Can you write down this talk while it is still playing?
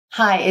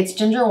Hi, it's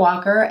Ginger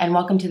Walker, and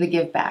welcome to the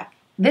Give Back.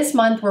 This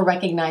month, we're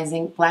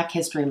recognizing Black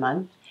History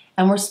Month,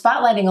 and we're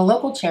spotlighting a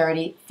local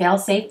charity, Fail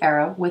Safe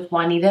Era, with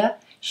Juanita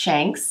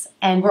Shanks,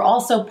 and we're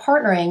also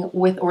partnering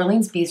with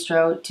Orleans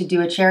Bistro to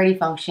do a charity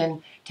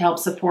function to help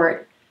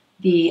support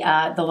the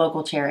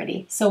local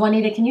charity. So,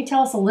 Juanita, can you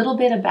tell us a little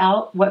bit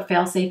about what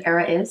Fail Safe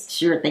Era is?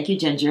 Sure, thank you,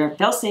 Ginger.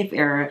 Fail Safe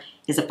Era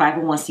is a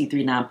 501c3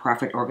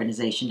 nonprofit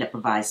organization that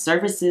provides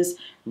services,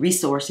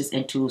 resources,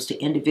 and tools to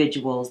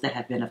individuals that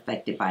have been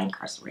affected by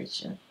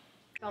incarceration.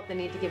 I felt the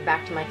need to give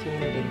back to my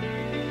community.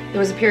 There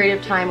was a period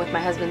of time with my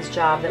husband's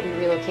job that we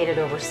relocated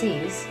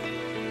overseas,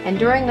 and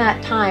during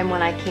that time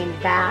when I came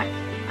back,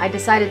 I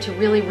decided to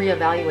really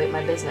reevaluate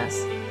my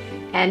business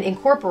and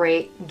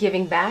incorporate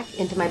giving back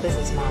into my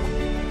business model.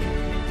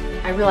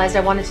 I realized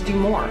I wanted to do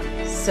more,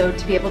 so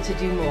to be able to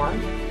do more,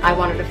 I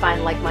wanted to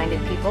find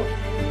like-minded people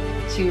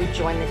to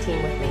join the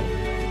team with me,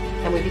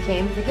 and we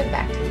became the Give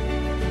Back team.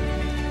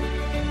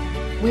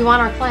 We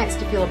want our clients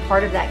to feel a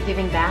part of that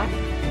giving back,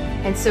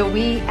 and so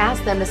we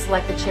ask them to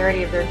select the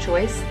charity of their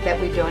choice that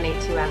we donate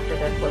to after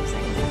their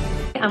closing.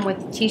 I'm with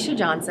Tisha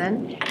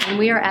Johnson, and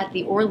we are at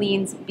the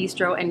Orleans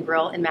Bistro and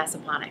Grill in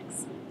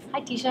Massaponax.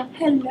 Hi, Tisha.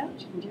 Hello,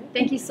 Ginger.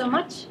 Thank you so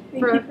much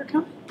for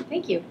coming.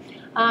 Thank you.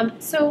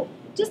 So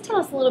just tell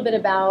us a little bit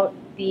about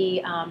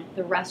the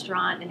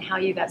restaurant and how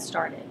you got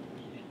started.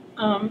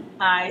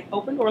 I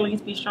opened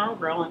Orleans Bistro and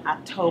Grill in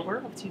October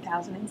of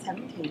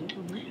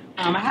 2017.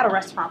 I had a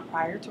restaurant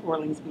prior to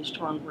Orleans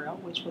Bistro and Grill,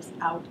 which was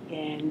out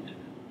in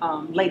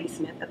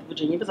Ladysmith at the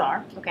Virginia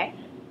Bazaar. Okay.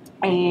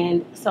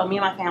 And so me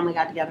and my family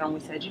got together and we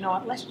said, you know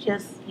what, let's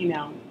just,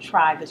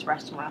 try this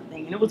restaurant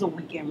thing. And it was a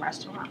weekend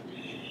restaurant.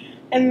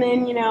 And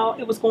then,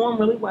 it was going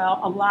really well,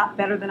 a lot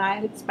better than I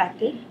had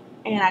expected.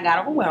 And I got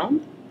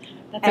overwhelmed.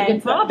 That's a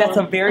good problem. That's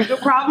a very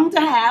good problem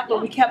to have,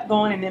 but we kept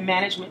going, and then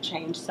management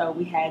changed, so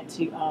we had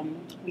to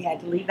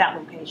leave that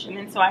location.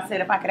 And so I said,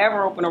 if I could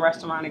ever open a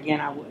restaurant again,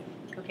 I would.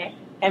 Okay.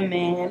 And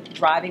then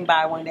driving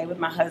by one day with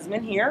my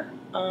husband here,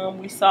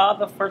 we saw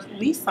the first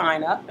lease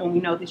sign up, and we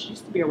know this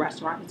used to be a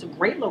restaurant. It's a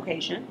great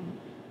location.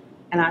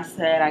 And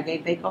I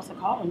gave Vacos a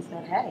call and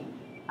said, hey,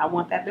 I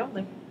want that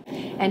building.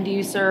 And do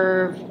you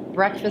serve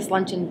breakfast,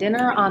 lunch, and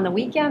dinner on the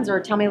weekends, or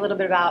tell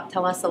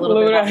us a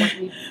little bit about what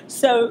you...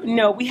 So,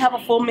 no, we have a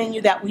full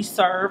menu that we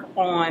serve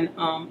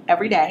on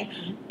every day,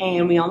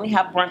 and we only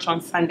have brunch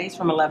on Sundays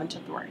from 11 to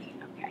 3.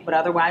 Okay. But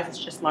otherwise, it's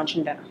just lunch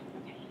and dinner.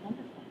 Okay,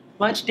 wonderful.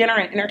 Lunch, dinner,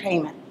 and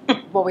entertainment.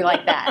 Well, we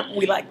like that.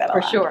 We like that a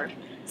for lot. sure.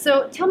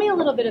 So, tell me a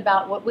little bit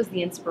about what was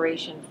the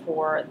inspiration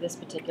for this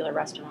particular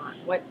restaurant.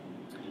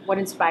 What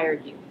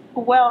inspired you?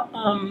 Well,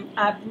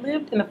 I've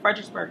lived in the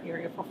Fredericksburg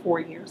area for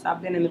 4 years.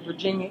 I've been in the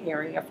Virginia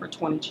area for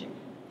 22.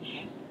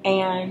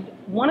 And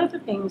one of the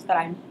things that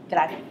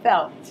I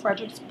felt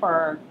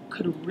Fredericksburg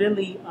could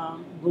really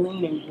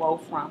glean and grow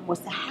from was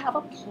to have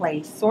a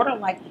place sort of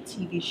like the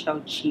TV show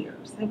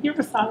Cheers. Have you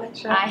ever saw that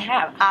show? I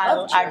have.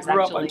 I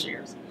grew up on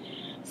Cheers.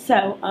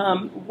 So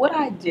what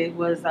I did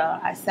was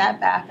I sat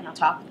back and I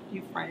talked with a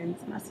few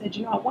friends, and I said,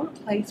 I want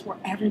a place where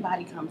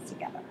everybody comes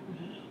together.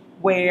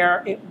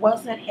 Where it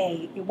wasn't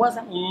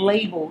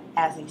labeled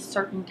as a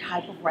certain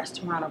type of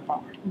restaurant or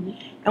bar.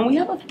 And we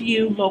have a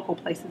few local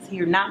places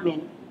here, not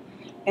many.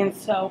 And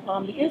so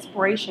the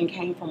inspiration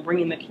came from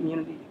bringing the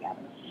community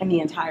together, and the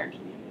entire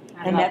community.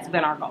 And that's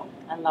been our goal.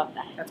 I love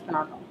that. That's been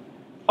our goal.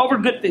 Over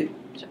good food.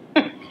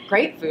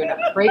 Great food,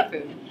 great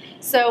food.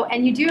 So,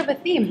 and you do have a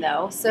theme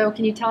though, so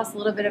can you tell us a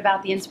little bit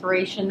about the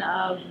inspiration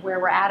of where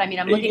we're at? I mean,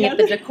 I'm looking at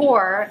the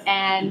decor,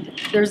 and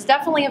there's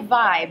definitely a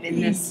vibe in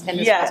this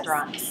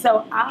restaurant.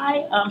 So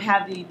I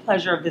have the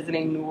pleasure of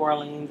visiting New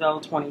Orleans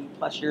 20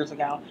 plus years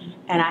ago,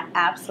 and I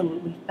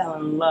absolutely fell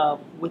in love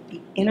with the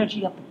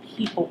energy of the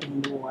people in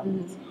New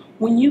Orleans.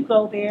 When you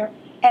go there,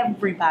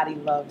 everybody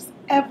loves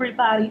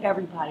everybody.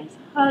 Everybody's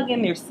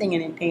hugging, they're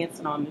singing and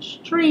dancing on the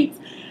streets.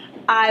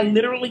 I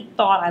literally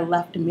thought I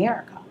left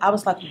America. I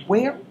was like,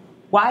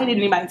 why didn't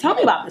anybody tell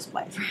me about this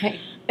place? Right.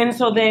 And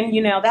so then,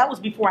 that was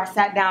before I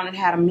sat down and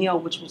had a meal,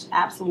 which was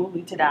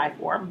absolutely to die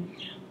for.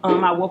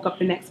 I woke up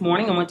the next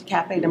morning and went to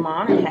Cafe de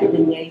Monde and had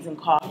beignets and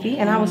coffee.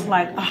 And I was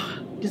like,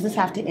 oh, does this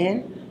have to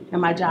end? And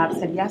my job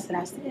said, yes, it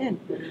has to end.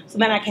 So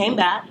then I came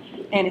back,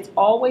 and it's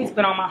always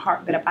been on my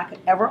heart that if I could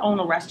ever own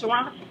a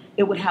restaurant,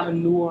 it would have a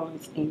New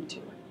Orleans theme to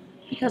it.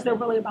 Because they're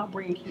really about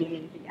bringing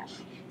community together.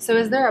 So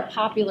is there a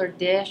popular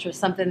dish or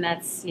something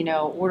that's,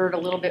 ordered a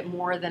little bit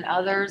more than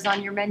others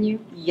on your menu?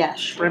 Yes,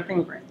 shrimp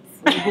and grits.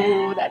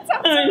 Ooh, that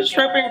sounds so good.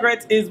 Shrimp and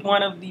grits is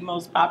one of the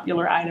most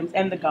popular items,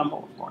 and the gumbo,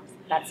 of course.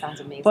 That sounds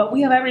amazing. But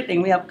we have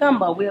everything. We have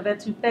gumbo, we have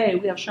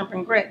etouffee, we have shrimp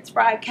and grits,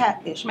 fried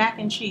catfish, mac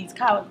and cheese,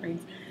 collard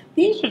greens.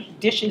 These are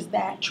dishes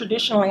that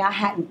traditionally I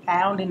hadn't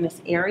found in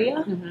this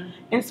area.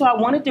 And so I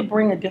wanted to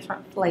bring a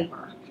different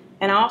flavor.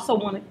 And I also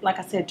wanted, like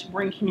I said, to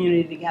bring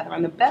community together.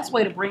 And the best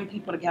way to bring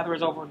people together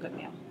is over a good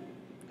meal.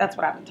 That's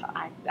what I've been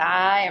taught.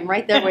 I am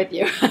right there with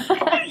you.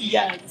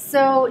 Yes.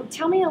 So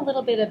tell me a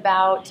little bit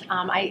about,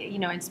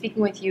 in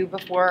speaking with you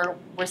before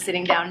we're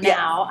sitting down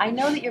now, I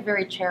know that you're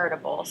very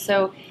charitable.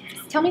 So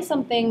tell me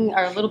something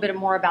or a little bit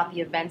more about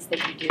the events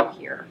that you do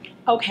here.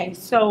 Okay,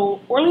 so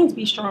Orleans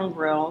Bistro and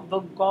Grill, the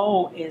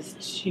goal is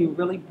to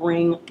really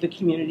bring the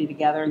community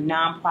together,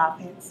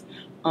 nonprofits,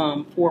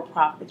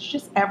 for-profits,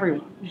 just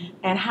everyone. Mm-hmm.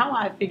 And how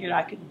I figured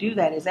I could do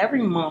that is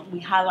every month we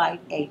highlight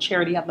a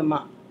charity of the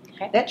month.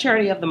 Okay. That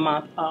charity of the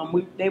month,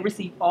 they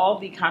receive all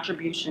the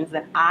contributions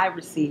that I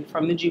receive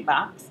from the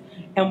jukebox,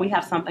 and we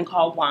have something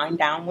called Wine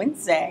Down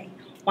Wednesday.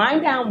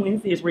 Wine Down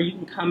Wednesday is where you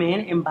can come in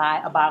and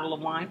buy a bottle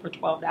of wine for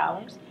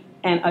 $12,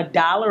 and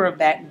 $1 of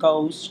that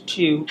goes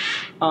to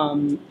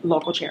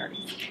local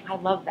charities. I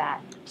love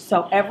that.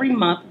 So every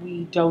month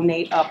we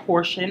donate a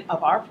portion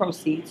of our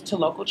proceeds to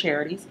local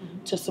charities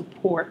to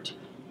support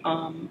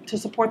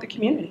the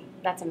community.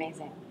 That's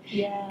amazing.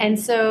 Yeah. And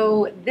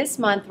so this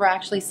month we're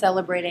actually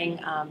celebrating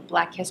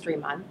Black History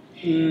Month.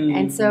 Mm.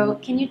 And so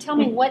can you tell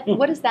me what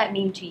does that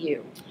mean to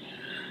you?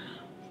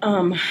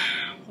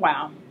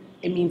 Wow,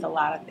 it means a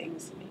lot of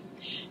things to me.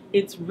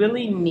 It's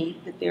really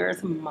neat that there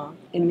is a month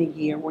in the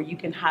year where you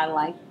can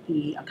highlight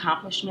the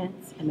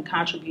accomplishments and the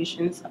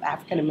contributions of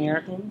African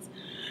Americans,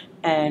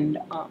 and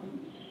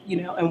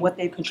and what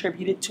they've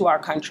contributed to our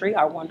country,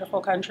 our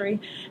wonderful country,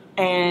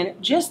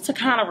 and just to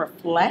kind of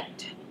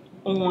reflect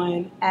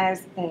on,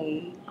 as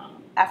a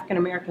African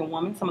American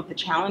woman, some of the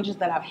challenges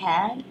that I've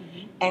had,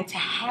 and to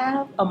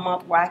have a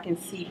month where I can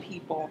see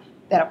people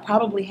that have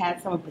probably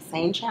had some of the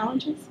same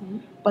challenges,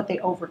 but they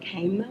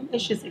overcame them.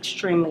 It's just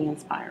extremely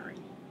inspiring.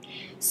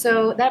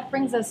 So that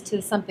brings us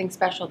to something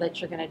special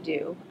that you're going to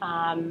do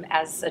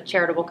as a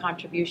charitable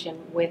contribution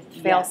with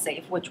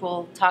Failsafe, which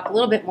we'll talk a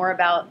little bit more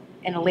about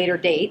in a later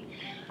date.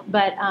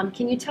 But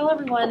can you tell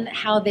everyone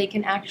how they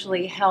can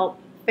actually help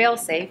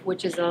Failsafe,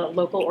 which is a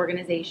local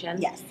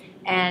organization, Yes.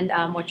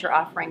 and what you're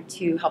offering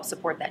to help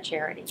support that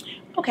charity?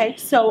 Okay,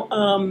 so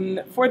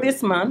for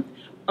this month,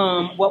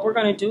 what we're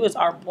going to do is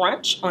our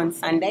brunch on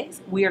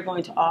Sundays. We are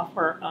going to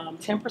offer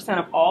 10%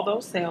 of all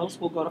those sales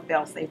will go to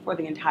Failsafe for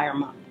the entire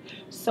month.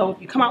 So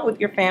if you come out with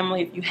your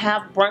family, if you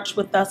have brunch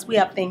with us, we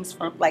have things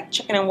from like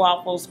chicken and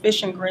waffles,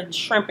 fish and grits,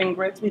 shrimp and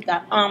grits. We've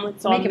got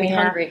omelets on there. Making me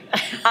hungry.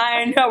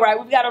 I know, right?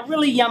 We've got a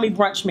really yummy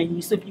brunch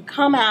menu. So if you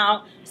come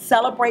out,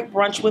 celebrate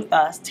brunch with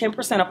us,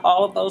 10% of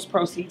all of those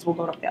proceeds will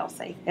go to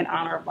Failsafe in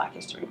honor of Black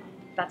History Month.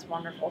 That's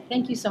wonderful.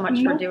 Thank you so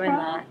much for doing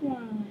that.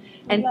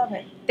 And love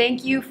it.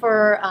 Thank you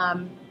for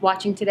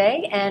watching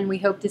today, and we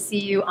hope to see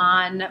you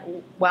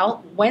on,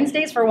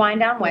 Wednesdays for Wine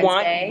Down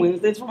Wednesday.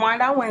 Wednesdays for Wine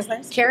Down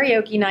Wednesdays.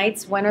 Karaoke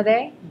nights, when are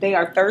they? They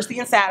are Thursday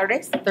and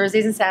Saturdays.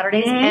 Thursdays and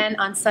Saturdays, and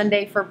on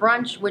Sunday for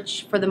brunch,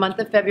 which for the month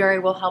of February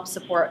will help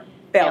support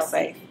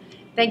Failsafe.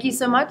 Thank you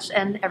so much,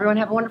 and everyone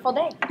have a wonderful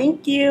day.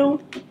 Thank you.